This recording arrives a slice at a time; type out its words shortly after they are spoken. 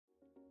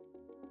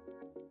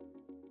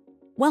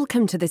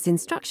Welcome to this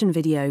instruction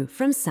video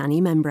from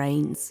Sani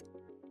Membranes.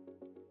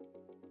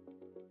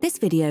 This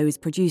video is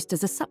produced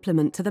as a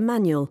supplement to the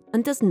manual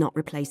and does not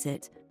replace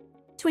it.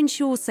 To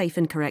ensure safe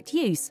and correct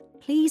use,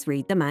 please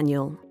read the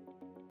manual.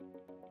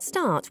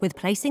 Start with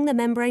placing the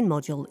membrane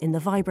module in the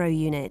Vibro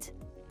unit.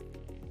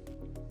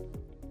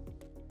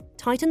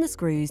 Tighten the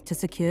screws to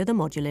secure the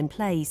module in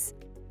place.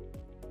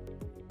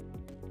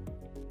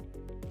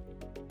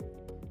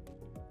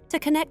 To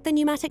connect the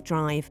pneumatic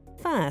drive,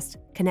 first,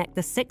 connect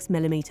the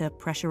 6mm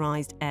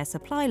pressurised air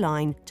supply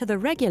line to the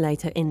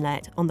regulator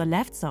inlet on the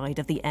left side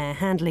of the air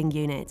handling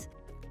unit.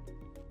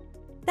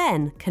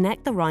 Then,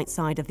 connect the right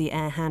side of the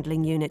air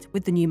handling unit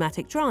with the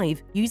pneumatic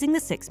drive using the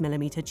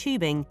 6mm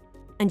tubing,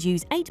 and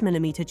use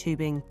 8mm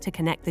tubing to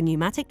connect the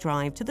pneumatic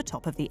drive to the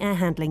top of the air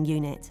handling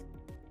unit.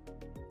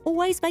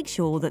 Always make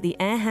sure that the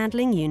air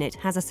handling unit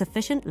has a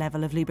sufficient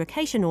level of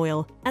lubrication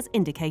oil as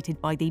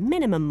indicated by the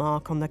minimum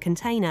mark on the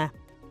container.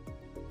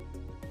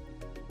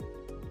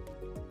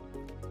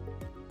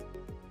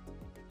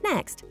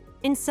 Next,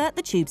 insert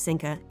the tube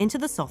sinker into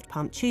the soft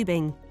pump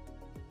tubing.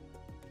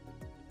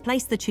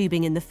 Place the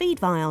tubing in the feed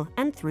vial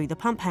and through the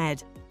pump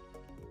head.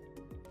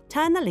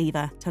 Turn the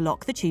lever to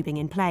lock the tubing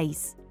in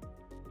place.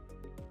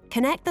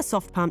 Connect the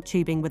soft pump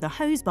tubing with a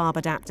hose barb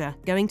adapter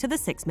going to the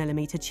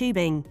 6mm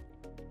tubing.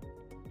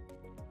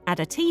 Add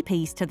a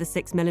T-piece to the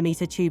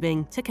 6mm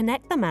tubing to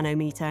connect the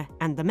manometer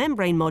and the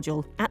membrane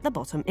module at the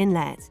bottom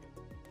inlet.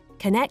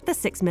 Connect the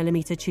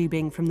 6mm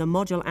tubing from the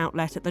module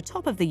outlet at the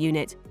top of the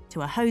unit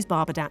to a hose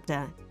barb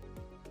adapter.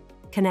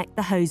 Connect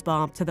the hose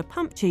barb to the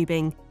pump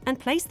tubing and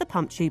place the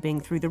pump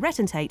tubing through the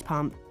retentate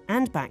pump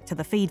and back to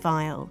the feed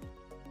vial.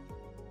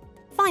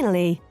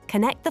 Finally,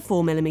 connect the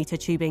 4mm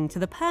tubing to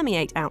the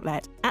permeate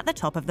outlet at the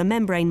top of the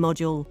membrane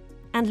module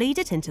and lead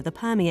it into the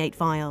permeate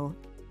vial.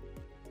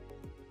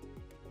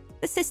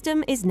 The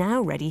system is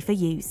now ready for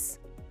use.